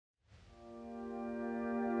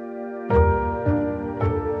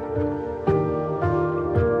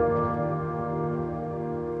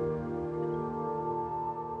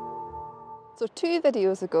So 2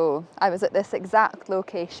 videos ago, I was at this exact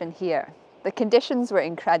location here. The conditions were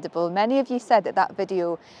incredible. Many of you said that that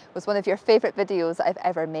video was one of your favourite videos that I've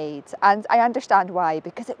ever made, and I understand why,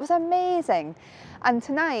 because it was amazing. And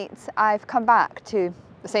tonight I've come back to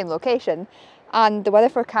the same location, and the weather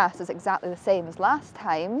forecast is exactly the same as last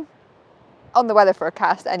time. On the weather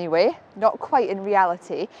forecast anyway, not quite in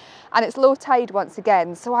reality, and it's low tide once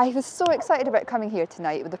again, so I was so excited about coming here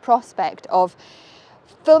tonight with the prospect of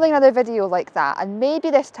filming another video like that, and maybe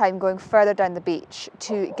this time going further down the beach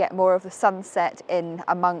to get more of the sunset in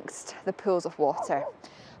amongst the pools of water.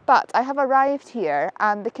 But I have arrived here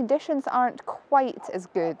and the conditions aren't quite as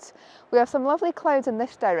good. We have some lovely clouds in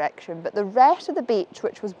this direction, but the rest of the beach,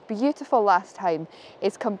 which was beautiful last time,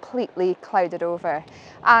 is completely clouded over.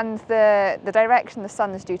 And the direction the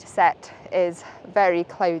sun is due to set is very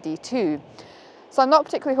cloudy too. So I'm not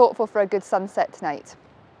particularly hopeful for a good sunset tonight.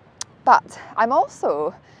 But I'm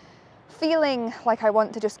also feeling like I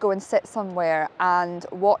want to just go and sit somewhere and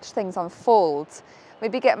watch things unfold.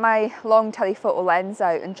 Maybe get my long telephoto lens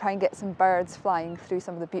out and try and get some birds flying through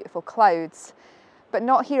some of the beautiful clouds. But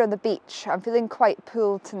not here on the beach. I'm feeling quite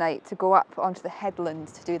pulled tonight to go up onto the headland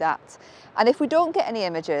to do that. And if we don't get any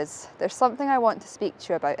images, there's something I want to speak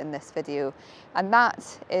to you about in this video. And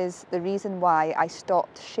that is the reason why I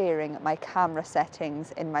stopped sharing my camera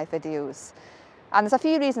settings in my videos. And there's a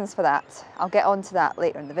few reasons for that. I'll get onto that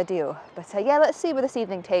later in the video. But yeah, let's see where this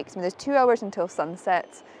evening takes me. There's 2 hours until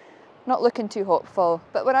sunset. Not looking too hopeful,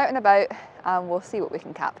 but we're out and about and we'll see what we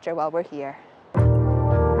can capture while we're here.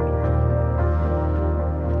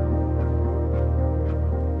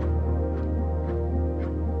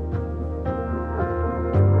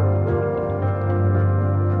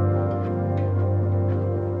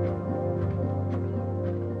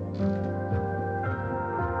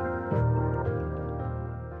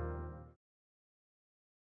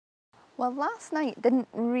 Well, last night didn't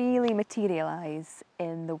really materialise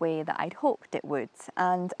in the way that I'd hoped it would,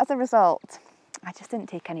 and as a result, I just didn't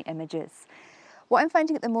take any images. What I'm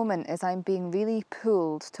finding at the moment is I'm being really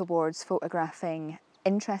pulled towards photographing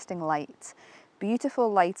interesting light,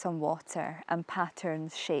 beautiful light on water, and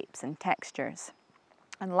patterns, shapes and textures.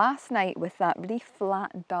 And last night, with that really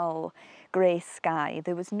flat, dull grey sky,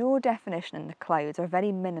 there was no definition in the clouds, or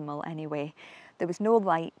very minimal anyway. There was no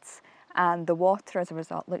light, and the water as a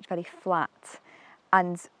result looked very flat.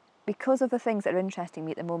 And because of the things that are interesting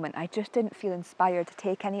me at the moment, I just didn't feel inspired to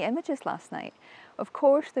take any images last night. Of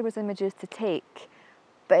course there was images to take,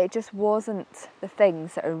 but it just wasn't the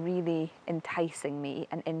things that are really enticing me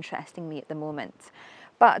and interesting me at the moment.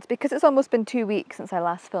 But because it's almost been 2 weeks since I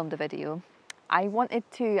last filmed a video, I wanted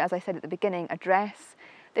to, as I said at the beginning, address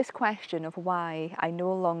this question of why I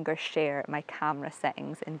no longer share my camera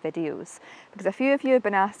settings in videos. Because a few of you have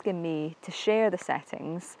been asking me to share the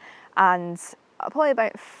settings, and probably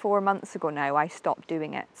about 4 months ago now I stopped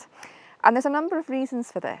doing it. And there's a number of reasons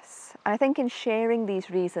for this. And I think in sharing these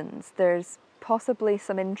reasons, there's possibly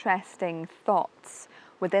some interesting thoughts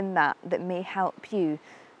within that that may help you,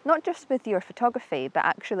 not just with your photography, but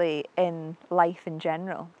actually in life in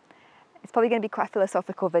general. It's probably going to be quite a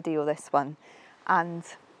philosophical video, this one, and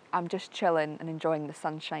I'm just chilling and enjoying the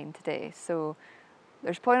sunshine today, so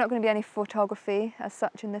there's probably not going to be any photography as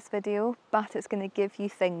such in this video, but it's going to give you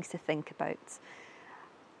things to think about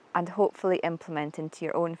and hopefully implement into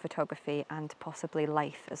your own photography and possibly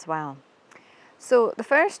life as well. So the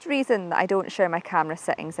first reason that I don't share my camera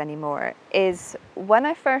settings anymore is when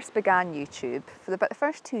I first began YouTube, for about the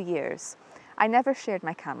first 2 years, I never shared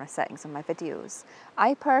my camera settings on my videos.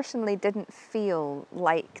 I personally didn't feel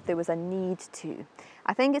like there was a need to.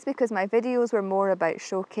 I think it's because my videos were more about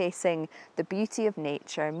showcasing the beauty of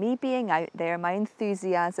nature, me being out there, my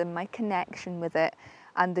enthusiasm, my connection with it,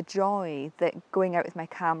 and the joy that going out with my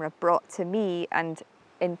camera brought to me, and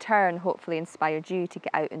in turn hopefully inspired you to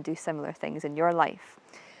get out and do similar things in your life.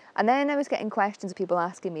 And then I was getting questions of people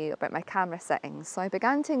asking me about my camera settings, so I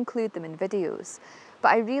began to include them in videos. But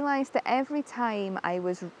I realised that every time I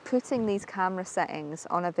was putting these camera settings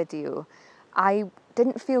on a video, I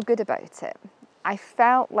didn't feel good about it. I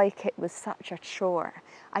felt like it was such a chore.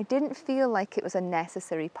 I didn't feel like it was a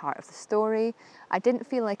necessary part of the story. I didn't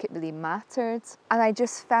feel like it really mattered. And I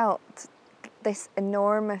just felt this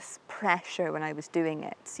enormous pressure when I was doing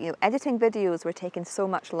it. You know, editing videos were taking so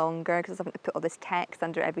much longer because I was having to put all this text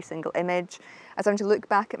under every single image. I was having to look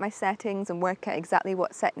back at my settings and work out exactly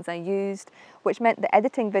what settings I used, which meant that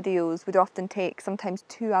editing videos would often take sometimes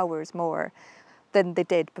 2 hours more than they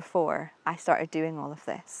did before I started doing all of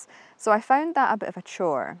this. So I found that a bit of a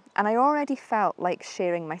chore, and I already felt like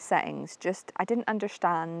sharing my settings, just I didn't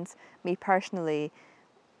understand, me personally,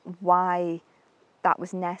 why that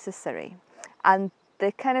was necessary. And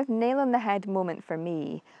the kind of nail on the head moment for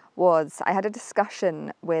me was I had a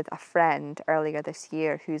discussion with a friend earlier this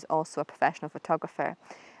year who's also a professional photographer.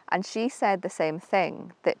 And she said the same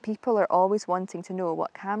thing, that people are always wanting to know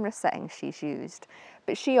what camera settings she's used.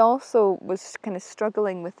 But she also was kind of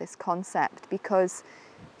struggling with this concept because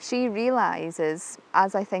she realises,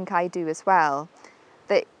 as I think I do as well,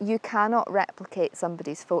 that you cannot replicate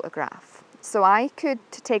somebody's photograph. So I could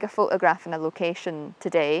take a photograph in a location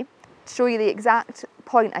today, show you the exact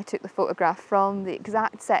point I took the photograph from, the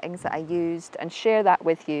exact settings that I used, and share that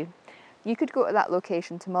with you. You could go to that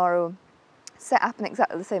location tomorrow, set up in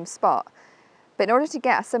exactly the same spot, but in order to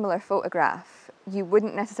get a similar photograph, you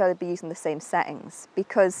wouldn't necessarily be using the same settings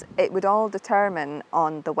because it would all determine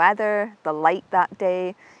on the weather, the light that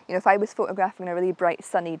day. You know, if I was photographing on a really bright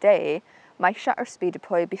sunny day, my shutter speed would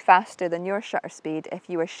probably be faster than your shutter speed if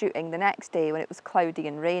you were shooting the next day when it was cloudy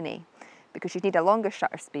and rainy, because you'd need a longer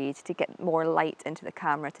shutter speed to get more light into the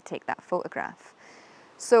camera to take that photograph.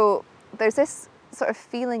 So there's this sort of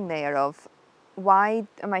feeling there of, why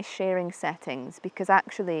am I sharing settings? Because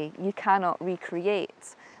actually you cannot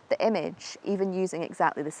recreate the image even using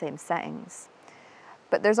exactly the same settings.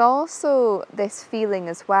 But there's also this feeling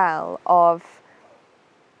as well of,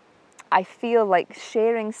 I feel like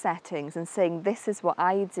sharing settings and saying this is what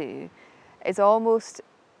I do is almost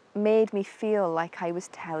made me feel like I was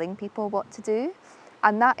telling people what to do.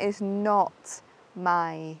 And that is not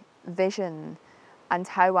my vision and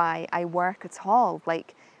how I work at all.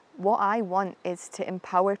 Like, what I want is to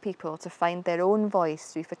empower people to find their own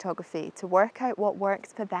voice through photography, to work out what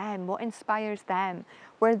works for them, what inspires them,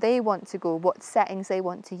 where they want to go, what settings they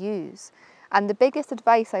want to use. And the biggest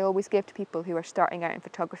advice I always give to people who are starting out in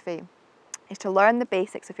photography is to learn the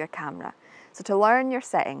basics of your camera. So to learn your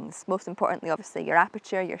settings, most importantly obviously your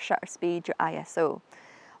aperture, your shutter speed, your ISO.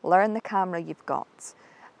 Learn the camera you've got,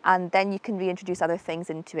 and then you can reintroduce other things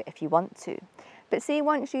into it if you want to. But see,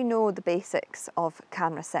 once you know the basics of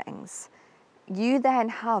camera settings, you then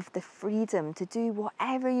have the freedom to do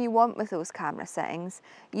whatever you want with those camera settings.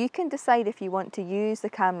 You can decide if you want to use the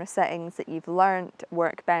camera settings that you've learned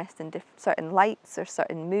work best in certain lights or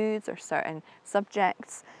certain moods or certain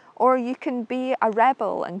subjects, or you can be a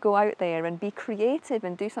rebel and go out there and be creative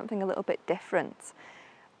and do something a little bit different.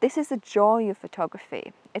 This is the joy of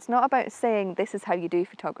photography. It's not about saying this is how you do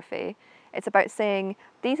photography. It's about saying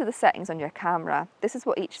these are the settings on your camera. This is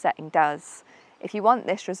what each setting does. If you want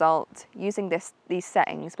this result, using these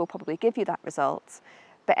settings will probably give you that result.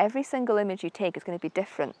 But every single image you take is going to be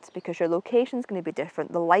different because your location is going to be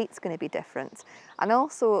different, the light's going to be different. And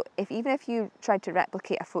also, even if you tried to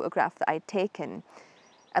replicate a photograph that I'd taken,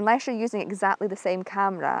 unless you're using exactly the same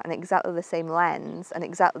camera and exactly the same lens and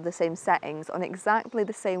exactly the same settings on exactly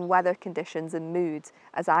the same weather conditions and moods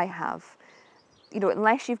as I have, you know,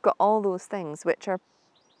 unless you've got all those things, which are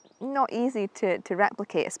not easy to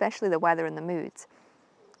replicate, especially the weather and the moods,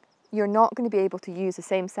 you're not going to be able to use the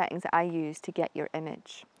same settings that I use to get your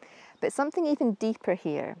image. But something even deeper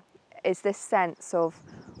here is this sense of,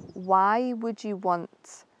 why would you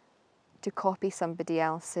want to copy somebody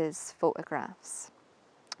else's photographs?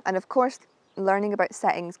 And of course, learning about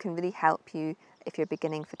settings can really help you if you're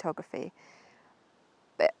beginning photography.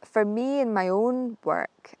 But for me in my own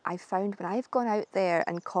work, I've found when I've gone out there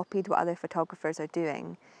and copied what other photographers are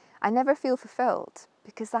doing, I never feel fulfilled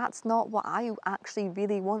because that's not what I actually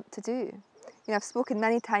really want to do. You know, I've spoken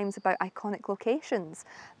many times about iconic locations.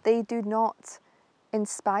 They do not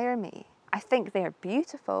inspire me. I think they're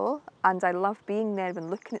beautiful and I love being there and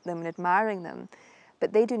looking at them and admiring them,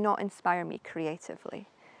 but they do not inspire me creatively.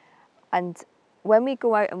 And when we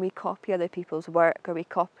go out and we copy other people's work, or we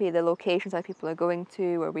copy the locations other people are going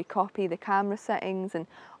to, or we copy the camera settings and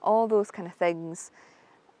all those kind of things,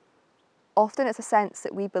 often it's a sense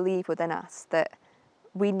that we believe within us that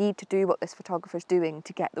we need to do what this photographer's doing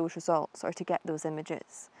to get those results or to get those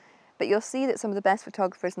images. But you'll see that some of the best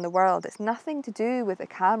photographers in the world, it's nothing to do with the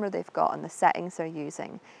camera they've got and the settings they're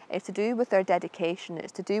using. It's to do with their dedication,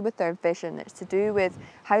 it's to do with their vision, it's to do with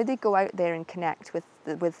how they go out there and connect with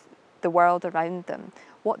the world around them,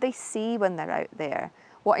 what they see when they're out there,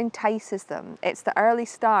 what entices them. It's the early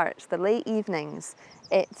starts, the late evenings,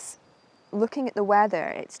 it's looking at the weather,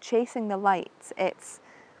 it's chasing the lights, it's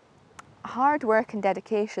hard work and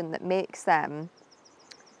dedication that makes them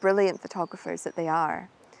brilliant photographers that they are.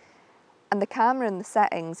 And the camera and the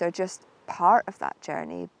settings are just part of that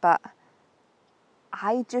journey, but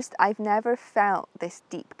I've never felt this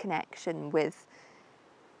deep connection with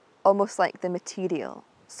almost like the material.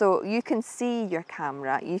 So you can see your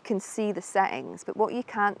camera, you can see the settings, but what you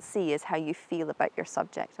can't see is how you feel about your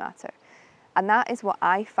subject matter. And that is what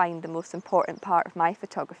I find the most important part of my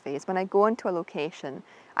photography, is when I go into a location,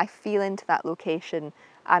 I feel into that location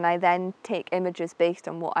and I then take images based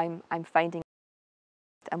on what I'm finding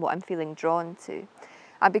and what I'm feeling drawn to.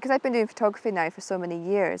 And because I've been doing photography now for so many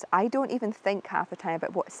years, I don't even think half the time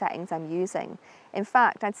about what settings I'm using. In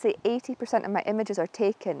fact, I'd say 80% of my images are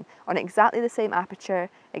taken on exactly the same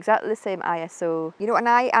aperture, exactly the same ISO. You know, and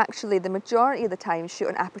I actually, the majority of the time, shoot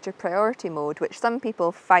on aperture priority mode, which some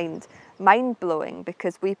people find mind-blowing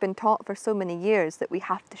because we've been taught for so many years that we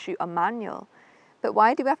have to shoot on manual. But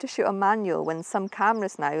why do we have to shoot on manual when some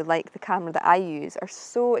cameras now, like the camera that I use, are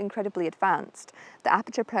so incredibly advanced? The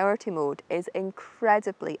aperture priority mode is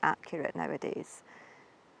incredibly accurate nowadays.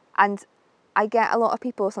 And I get a lot of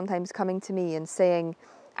people sometimes coming to me and saying,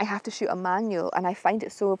 I have to shoot on manual, and I find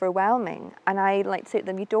it so overwhelming. And I like to say to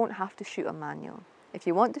them, you don't have to shoot on manual. If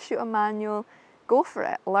you want to shoot on manual, go for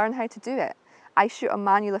it, learn how to do it. I shoot on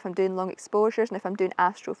manual if I'm doing long exposures and if I'm doing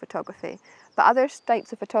astrophotography. But other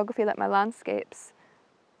types of photography, like my landscapes,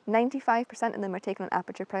 95% of them are taken on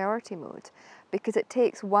aperture priority mode because it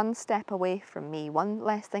takes one step away from me, one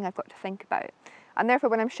less thing I've got to think about. And therefore,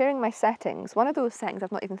 when I'm sharing my settings, one of those settings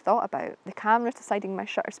I've not even thought about. The camera's deciding my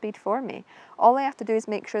shutter speed for me. All I have to do is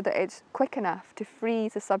make sure that it's quick enough to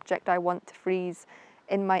freeze the subject I want to freeze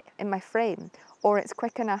in my frame, or it's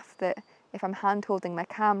quick enough that if I'm hand holding my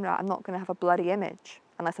camera, I'm not going to have a blurry image,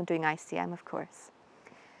 unless I'm doing ICM, of course.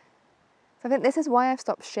 So I think this is why I've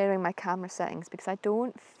stopped sharing my camera settings, because I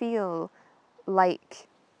don't feel like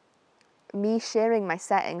me sharing my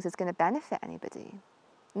settings is going to benefit anybody.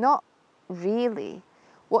 Not really.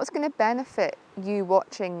 What's going to benefit you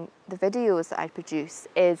watching the videos that I produce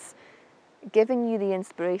is giving you the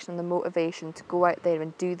inspiration and the motivation to go out there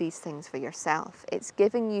and do these things for yourself. It's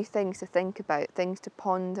giving you things to think about, things to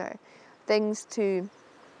ponder, things to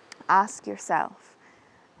ask yourself.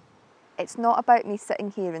 It's not about me sitting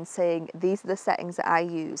here and saying, these are the settings that I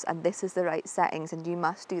use and this is the right settings and you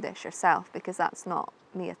must do this yourself, because that's not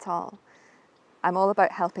me at all. I'm all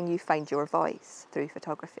about helping you find your voice through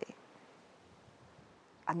photography.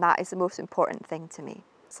 And that is the most important thing to me.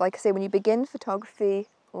 So like I say, when you begin photography,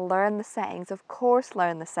 learn the settings. Of course,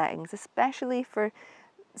 learn the settings, especially for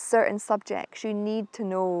certain subjects. You need to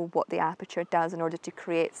know what the aperture does in order to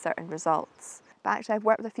create certain results. But actually, I've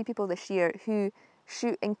worked with a few people this year who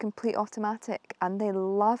shoot in complete automatic and they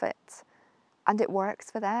love it and it works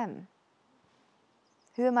for them.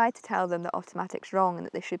 Who am I to tell them that automatic's wrong and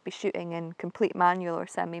that they should be shooting in complete manual or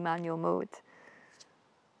semi-manual mode?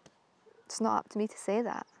 It's not up to me to say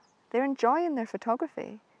that. They're enjoying their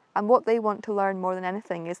photography, and what they want to learn more than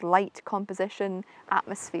anything is light, composition,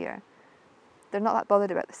 atmosphere. They're not that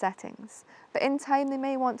bothered about the settings, but in time they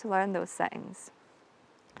may want to learn those settings.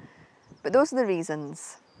 But those are the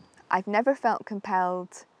reasons. I've never felt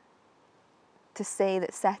compelled to say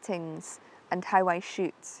that settings and how I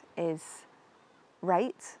shoot is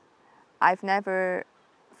right. I've never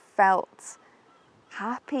felt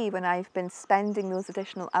happy when I've been spending those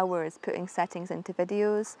additional hours putting settings into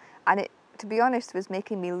videos, and it, to be honest, was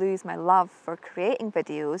making me lose my love for creating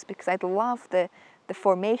videos, because I'd love the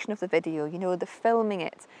formation of the video, you know, the filming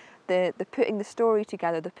it, the putting the story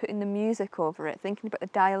together, the putting the music over it, thinking about the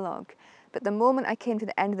dialogue. But the moment I came to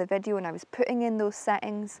the end of the video and I was putting in those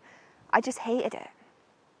settings, I just hated it.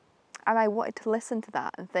 And I wanted to listen to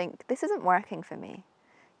that and think, this isn't working for me.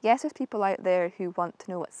 Yes, there's people out there who want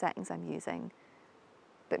to know what settings I'm using,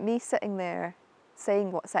 but me sitting there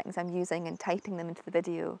saying what settings I'm using and typing them into the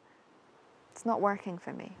video, it's not working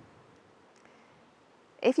for me.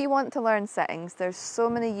 If you want to learn settings, there's so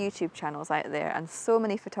many YouTube channels out there and so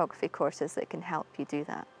many photography courses that can help you do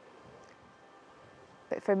that.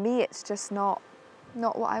 But for me, it's just not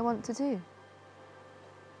what I want to do.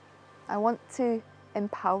 I want to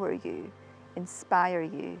empower you, inspire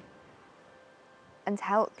you, and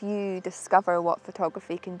help you discover what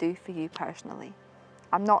photography can do for you personally.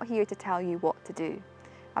 I'm not here to tell you what to do.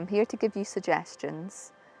 I'm here to give you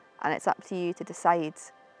suggestions, and it's up to you to decide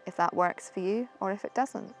if that works for you or if it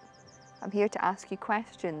doesn't. I'm here to ask you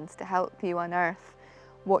questions to help you unearth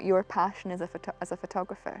what your passion is as a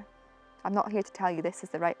photographer. I'm not here to tell you this is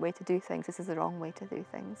the right way to do things, this is the wrong way to do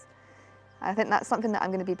things. I think that's something that I'm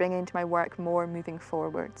going to be bringing into my work more moving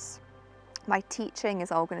forwards. My teaching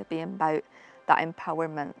is all going to be about that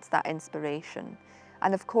empowerment, that inspiration.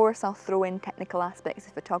 And of course I'll throw in technical aspects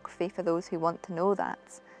of photography for those who want to know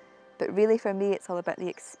that. But really for me it's all about the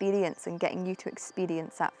experience and getting you to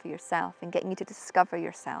experience that for yourself and getting you to discover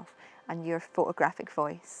yourself and your photographic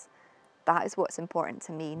voice. That is what's important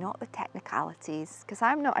to me, not the technicalities, because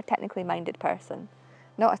I'm not a technically minded person,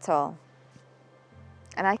 not at all.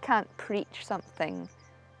 And I can't preach something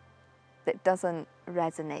that doesn't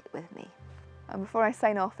resonate with me. And before I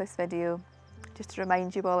sign off this video, just to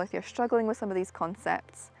remind you all, if you're struggling with some of these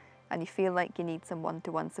concepts and you feel like you need some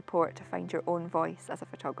one-to-one support to find your own voice as a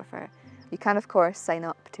photographer, you can of course sign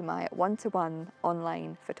up to my one-to-one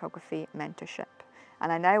online photography mentorship.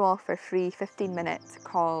 And I now offer free 15-minute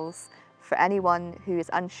calls for anyone who is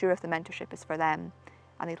unsure if the mentorship is for them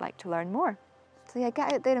and they'd like to learn more. So yeah,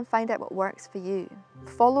 get out there and find out what works for you.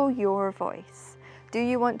 Follow your voice. Do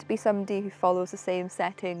you want to be somebody who follows the same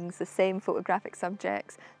settings, the same photographic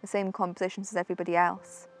subjects, the same compositions as everybody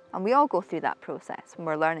else? And we all go through that process when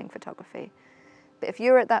we're learning photography. But if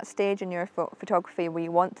you're at that stage in your photography where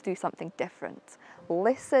you want to do something different,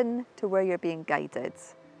 listen to where you're being guided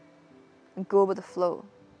and go with the flow.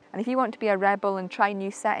 And if you want to be a rebel and try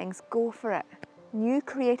new settings, go for it. New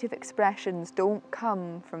creative expressions don't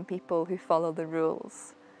come from people who follow the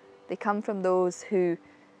rules. They come from those who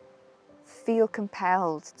feel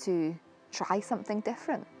compelled to try something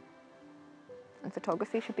different. And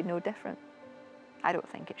photography should be no different. I don't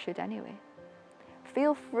think it should anyway.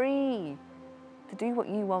 Feel free to do what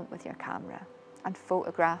you want with your camera and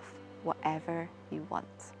photograph whatever you want.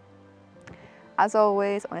 As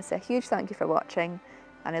always, I want to say a huge thank you for watching,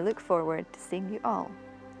 and I look forward to seeing you all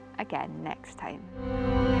again next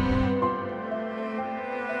time.